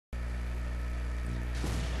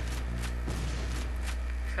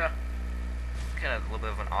Kind of a little bit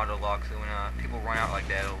of an auto lock, so when people run out like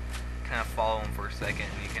that, it'll kind of follow them for a second,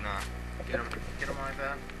 and you can get them like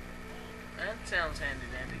that. That sounds handy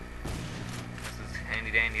dandy. This is handy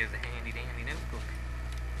dandy as a handy dandy notebook.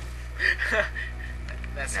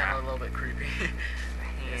 That sounded a little bit creepy.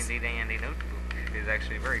 Handy dandy notebook is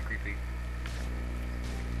actually very creepy.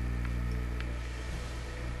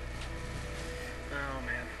 Oh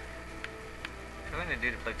man. I'm going to do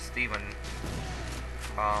to play Steven.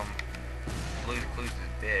 Blue's Clues is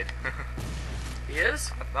dead. He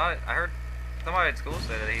is? I heard somebody at school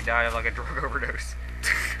said that he died of like a drug overdose.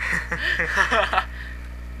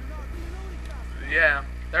 Yeah,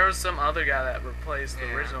 there was some other guy that replaced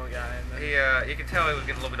the original guy. And then You could tell he was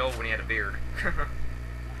getting a little bit old when he had a beard.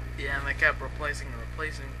 yeah, and they kept replacing and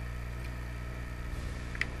replacing.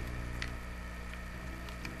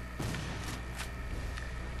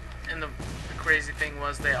 And the crazy thing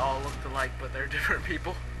was they all looked alike, but they're different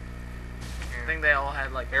people. Yeah. I think they all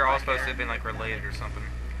had like. They're all supposed to have been like related or something.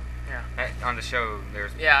 Yeah. On the show,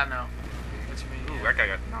 there's. Yeah, I know what you mean. Ooh, Yeah. that guy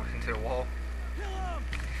got knocked into the wall.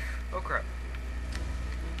 Oh crap.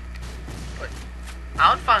 But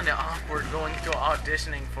I would find it awkward going to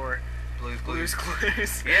auditioning for Blue's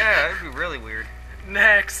Clues. Yeah, that'd be really weird.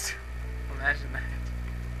 Next. Imagine that.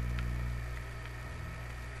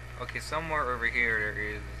 Okay, somewhere over here there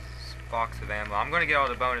is a box of ammo. I'm gonna get all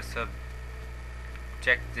the bonus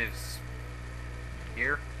objectives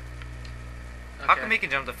here. Okay. How come he can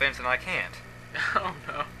jump the fence and I can't? Oh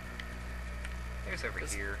no. Here's over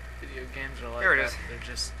here. Video games are like Here it that. is. They're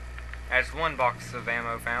just. That's one box of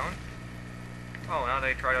ammo found. Oh, now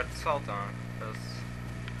they tried to assault on us.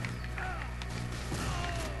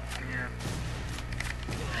 Yeah.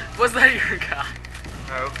 Was that your guy?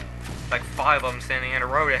 No. Like 5 of them standing in a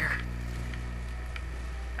row there.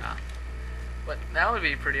 Yeah. But that would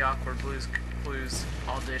be pretty awkward. Blues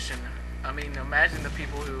audition. I mean, imagine the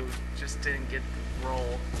people who just didn't get the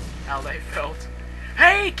role, how they felt.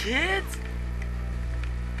 Hey, kids!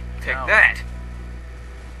 Take No. that!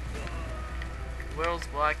 The world's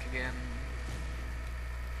black again.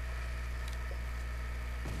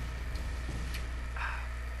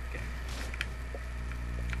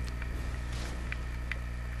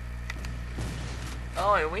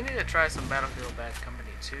 Oh, and we need to try some Battlefield Bad Company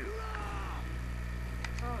too.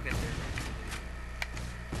 Oh, I'll get there.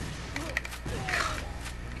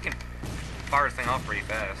 You can fire this thing off pretty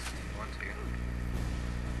fast if you want to.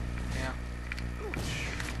 Yeah.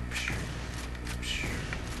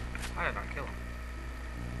 I did not kill him.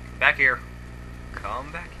 Back here.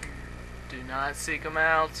 Come back here. Do not seek them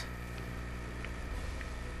out.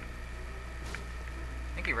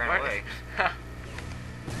 I think he ran What? away.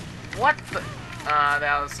 What the?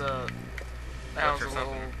 That was a Glitch or little,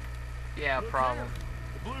 something. yeah, problem.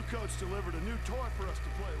 The blue coats delivered a new toy for us to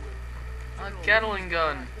play with. A Gatling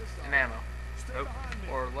gun and ammo, Stay Nope. behind me.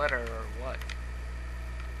 or letter, or what?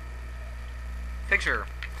 Picture.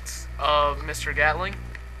 Of Mr. Gatling.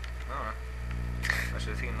 Oh. I should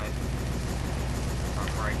have seen that.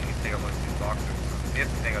 Oh, right, you can take out like 2 boxes. You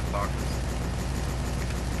have to take out the boxes.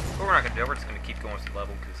 But we're not gonna do it, we're just gonna keep going to the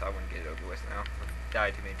level because I wouldn't get it over with now. I've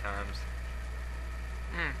died too many times.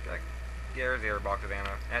 Be like, yeah, there's the other box of ammo.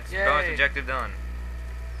 That's Yay. bonus objective done.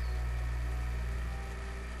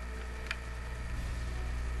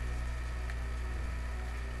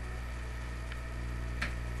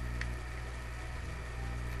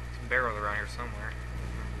 Some barrels around here somewhere.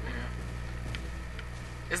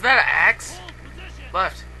 Yeah. Is that an axe?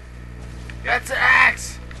 Left. Yeah. That's an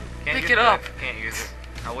axe. Can't Pick use it up. Can't use it.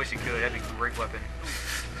 I wish you could. That'd be a great weapon.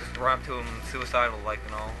 Just run up to him, suicidal like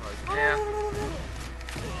and all. Like, Yeah.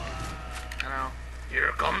 I know.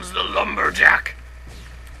 Here comes the lumberjack.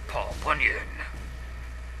 Paul Bunyan.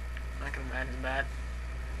 I can imagine that.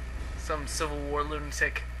 Some Civil War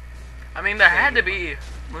lunatic. I mean, there had to be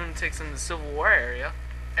lunatics in the Civil War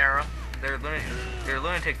era. They're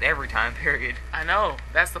lunatics every time period. I know,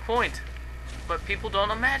 that's the point. But people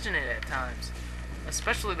don't imagine it at times.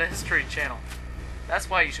 Especially the History Channel. That's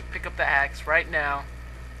why you should pick up the axe right now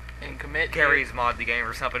and commit. Gary's mod the game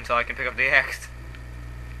or something so I can pick up the axe.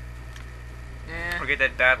 Yeah. Or get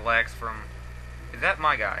that battle axe from... Is that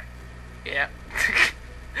my guy? Yeah.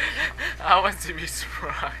 I want to be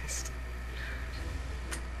surprised.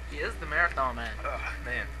 He is the marathon man. Ugh,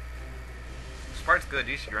 man. Sprite's good,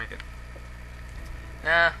 you should drink it.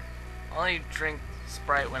 Nah, I only drink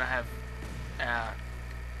Sprite when I have,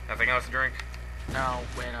 Nothing else to drink? no,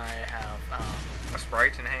 when I have, A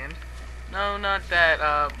Sprite in hand? no, not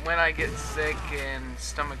that, when I get sick and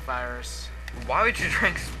stomach virus. Why would you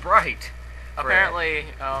drink Sprite? Apparently,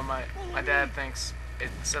 my dad thinks it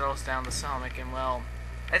settles down the stomach, and well,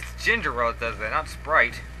 That's ginger ale that does that, not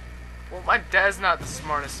Sprite. Well, my dad's not the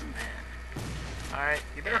smartest man. Alright?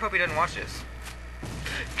 You better hope he doesn't watch this.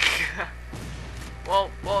 well,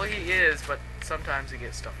 he is, but sometimes he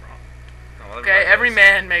gets stuff wrong. Oh, well, Okay, every does.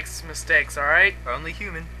 man makes mistakes, alright? We're only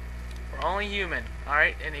human. We're only human,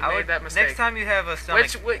 alright? And he made that mistake. Next time you have a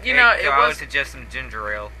stomach you know, ache, it I would was- suggest some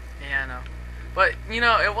ginger ale. Yeah, I know. But, you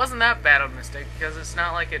know, it wasn't that bad of a mistake because it's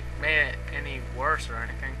not like it made it any worse or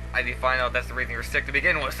anything. I did find out that's the reason you were sick to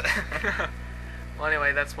begin with. Well,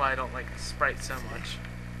 anyway, that's why I don't like Sprite so much.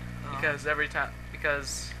 Because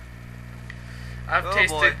because I've Oh,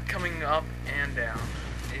 tasted boy. coming up and down.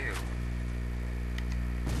 Ew.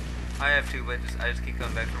 I have too, but I just keep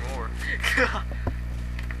coming back for more.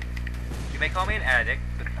 You may call me an addict,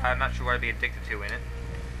 but I'm not sure what I'd be addicted to in it.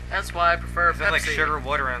 That's why I prefer It's not like Pepsi. sugar,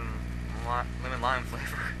 water, and lemon lime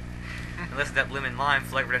flavor. Unless it's that lemon lime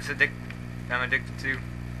flavor that's I'm addicted to.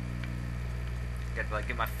 Got to like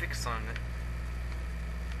get my fix on it.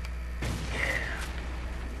 Yeah.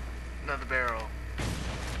 Another barrel.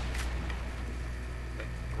 Like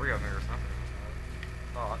 3 of them or something.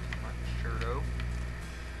 I thought, not sure though.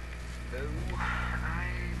 Though I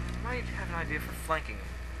might have an idea for flanking them.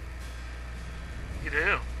 You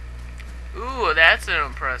do. Ooh, that's an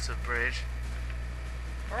impressive bridge.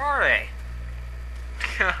 Where are they?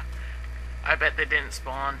 I bet they didn't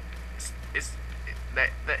spawn.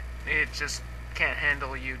 It just can't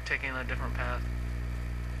handle you taking a different path.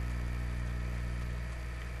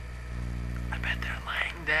 I bet they're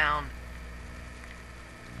laying down.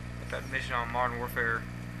 That mission on Modern Warfare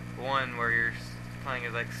 1 where you're playing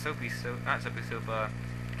as like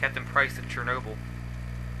Captain Price at Chernobyl.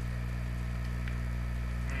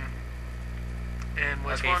 And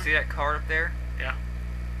which Okay, one? see that card up there? Yeah.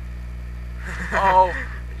 Oh,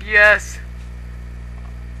 yes.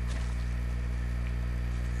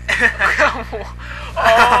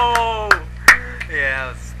 Oh. Yeah,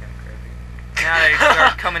 that was kind of crazy. Now they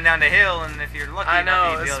start coming down the hill, and if you're lucky, I you might know,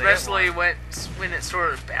 be able to hit especially one. when it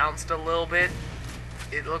sort of bounced a little bit.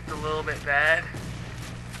 It looked a little bit bad.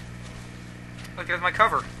 Look, there's my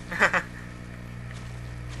cover.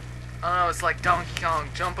 Oh no, it's like Donkey Kong.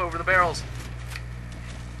 Jump over the barrels.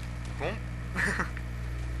 Boom.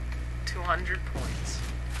 200 points.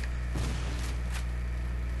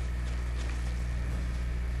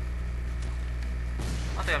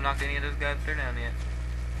 I don't think I've knocked any of those guys clear down yet.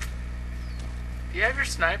 Do you have your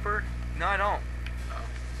sniper? No, I don't. Oh.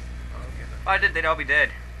 Okay If I did, they'd all be dead.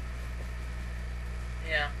 then.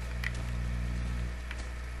 Yeah.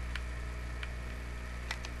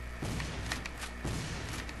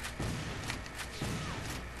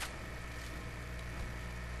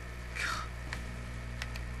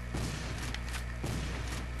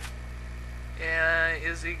 Yeah,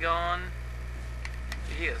 is he gone?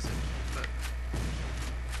 He isn't, but...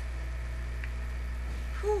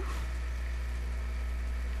 Whew.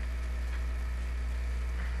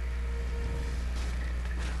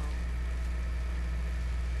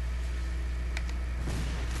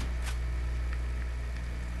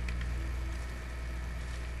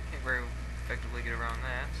 Can't very effectively get around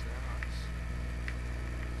that, so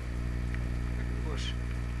let's push.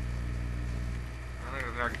 I think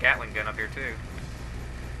there's another gatlin gun up here too.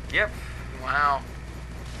 Yep. Wow.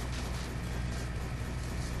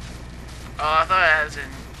 Oh, I thought it was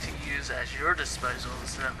to use at your disposal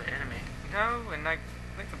instead of the enemy. No, and I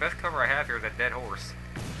think the best cover I have here is that dead horse.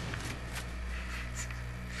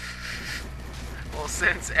 Well,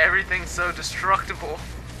 since everything's so destructible,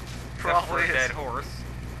 Except for probably a is. dead horse.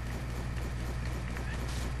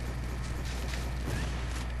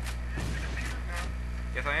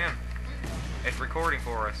 Yes, I am. It's recording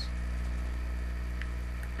for us.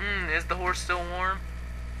 Is the horse still warm?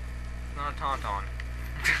 It's not a tauntaun.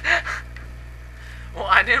 Well,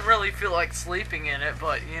 I didn't really feel like sleeping in it,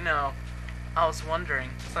 but, you know, I was wondering.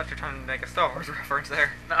 I thought you were trying to make a Star Wars reference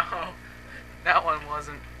there. No, that one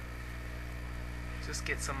wasn't. Just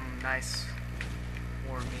get some nice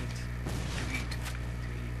warm meat to eat.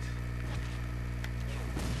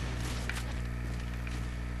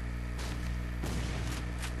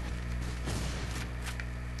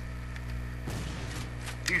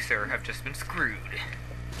 You, sir, have just been screwed.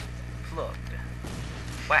 Plugged.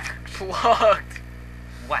 Whacked. Plugged.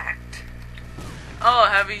 Whacked. Oh,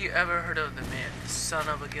 have you ever heard of the myth, son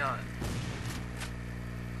of a gun?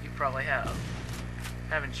 You probably have,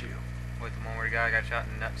 haven't you? With the one where the guy got shot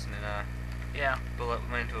in the nuts and then Yeah, bullet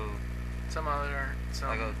went into some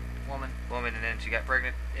Like a- woman. a woman and then she got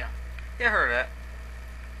pregnant. Yeah. Yeah, I heard of that.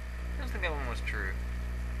 I don't think that one was true.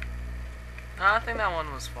 No, I think that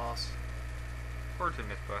one was false. Or to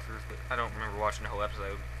Mythbusters, but I don't remember watching the whole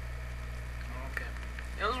episode. Okay.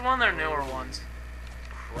 It was one of their newer ones.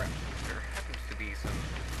 Crap. There happens to be some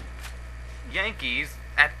Yankees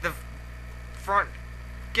at the front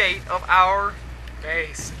gate of our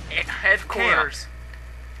Base. Headquarters.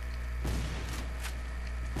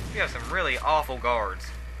 We have some really awful guards.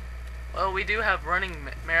 Well, we do have running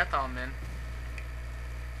marathon men.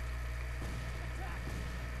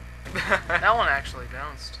 That one actually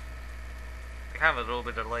bounced. They have a little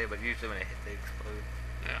bit of delay, but usually when they hit, they explode.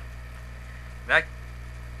 Yeah. That.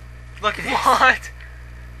 Look at this. What?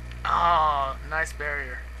 Oh, nice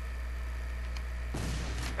barrier.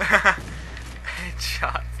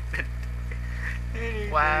 Headshots.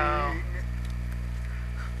 Wow.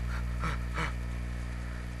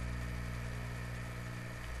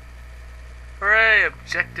 Hooray,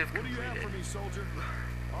 objective What do you have completed. for me, soldier?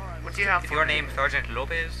 All right, What do you have Is for your me? name Sergeant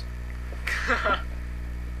Lopez?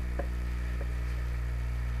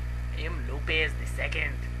 I'm Lopez the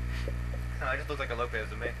second. No, I just look like a Lopez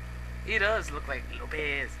to me. He does look like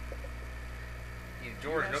Lopez. You You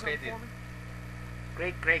George have Lopez. something for me?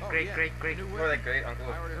 Great, Oh, yeah, new More weapon. like great uncle.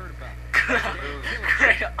 I already heard about it.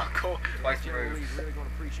 Great uncle. Twice General removed. Lee's really going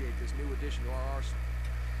to appreciate this new addition to our arsenal.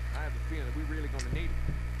 I have the feeling that we're really going to need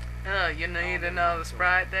it. You need another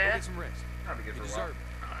Sprite Go there? get some rest. That'd be good You for a deserve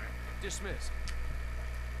while. it. Dismiss.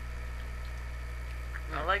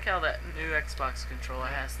 I like how that new Xbox controller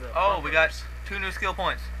has the Oh, we got bumpers. 2 new skill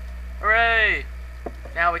points. Hooray!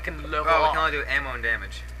 Now we can level Oh, we up. can only do ammo and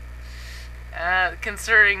damage.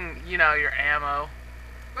 Considering, you know, your ammo.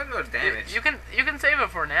 What about damage? You can save it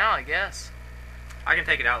for now, I guess. I can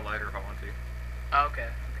take it out later if I want to. Oh, okay.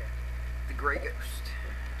 The Grey Ghost.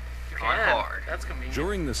 You On can. hard. That's convenient.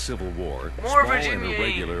 During the Civil War, More small and Virginia.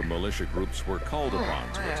 irregular militia groups were called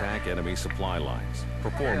upon to attack enemy supply lines,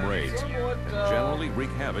 perform raids, and generally wreak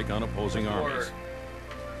havoc on opposing armies.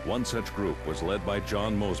 One such group was led by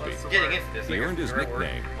John Mosby. What's the Getting word? into this, He I guess earned is his the right word.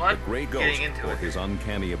 nickname, What? the Grey Ghost, Getting into for it. his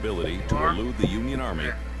uncanny ability to Or? elude the Union Army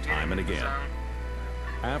Yeah. time and again. Zone.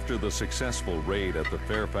 After the successful raid at the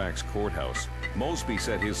Fairfax courthouse, Mosby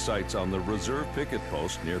set his sights on the reserve picket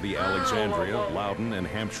post near the Alexandria, Loudoun, and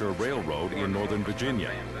Hampshire Railroad in Northern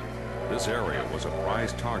Virginia. This area was a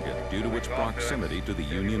prized target due to its proximity to the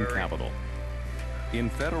Union capital. In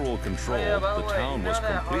federal control, Oh, yeah, by the the way, town you know was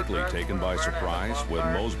that hard completely drive taken by burn at the surprise when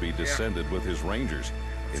bonfire? Mosby descended with his Rangers,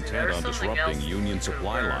 intent there's on something disrupting else Union to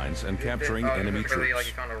supply burn. lines and capturing enemy Like you troops.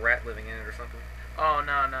 found a rat living in it or something. Oh,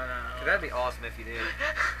 no. That'd be awesome if you did.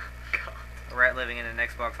 God. A rat living in an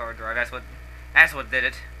Xbox hard drive. That's what did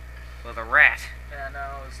it. Was a rat. Yeah, no,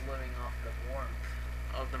 I was living off the warmth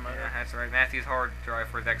of the motor. Yeah, that's right. Matthew's hard drive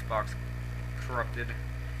for his Xbox corrupted,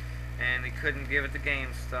 and he couldn't give it to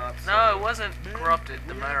GameStop. So No, it wasn't Man, corrupted.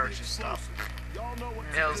 The we motor have was the just stopped. explosives. Y'all know what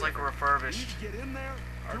Yeah, it to was do. like We refurbished. need to get in there,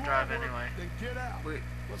 Hard do drive our work, anyway. then get out. We,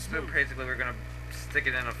 Let's so move. basically, we're gonna stick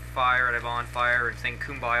it in a fire at a bonfire and sing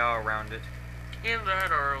 "Kumbaya" around it. Either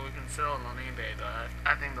that or we can sell it on eBay, but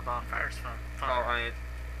I think the bonfire's fun. Oh, I mean,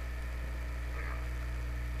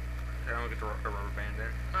 okay, I'm gonna get the rubber band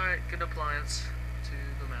in. Alright, good appliance to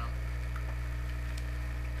the mount.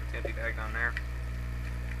 Put the empty bag down there.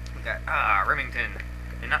 We got Remington,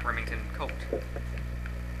 and not Remington, Colt.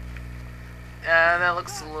 Yeah, that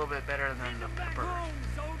looks a little bit better than the pepper.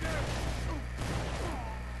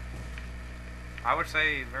 I would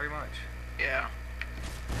say very much. Yeah.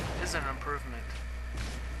 It's an improvement.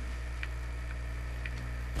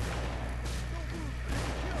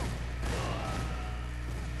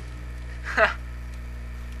 Ha!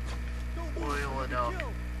 Oil it up.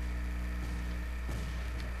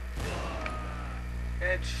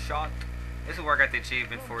 Headshot. This is where I got the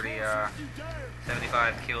achievement for the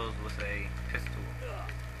 75 kills with a pistol.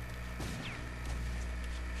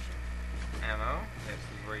 Ammo. This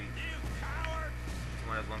is where you, it's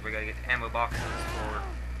one of those ones where you gotta get ammo boxes for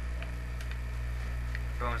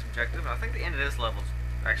bonus objective. I think the end of this level is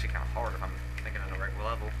actually kind of hard if I'm thinking on the right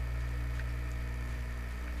level.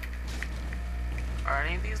 Are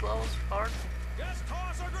any of these levels hard? Just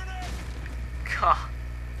toss a grenade. God.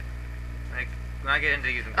 Like when I get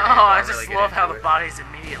into using Oh, grenades, I don't just really get love how into the it. bodies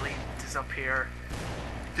immediately disappear.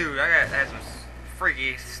 Dude, I had some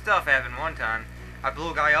freaky stuff happen one time. I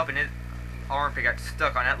blew a guy up and his armpit got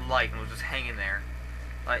stuck on that light and was just hanging there.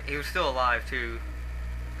 Like, he was still alive too.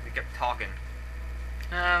 He kept talking.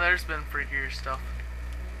 There's been freakier stuff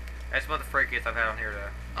That's about the freakiest I've had on here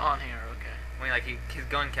though. on here, okay. I mean, like, his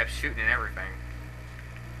gun kept shooting and everything.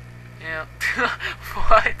 Yeah.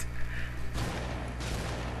 What?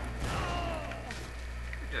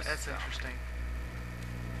 Just, That's interesting.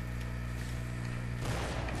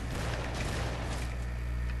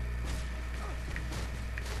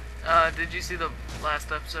 uh, Did you see the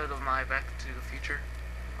last episode of my Back to the Future?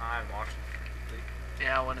 I haven't watched it.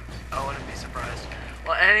 Yeah, I wouldn't be surprised.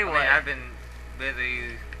 Well, anyway. I mean, I've been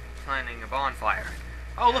busy planning a bonfire.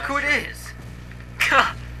 Oh, look who it is!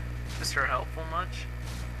 Is her helpful much?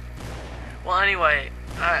 Well, anyway,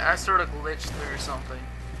 I sort of glitched through something.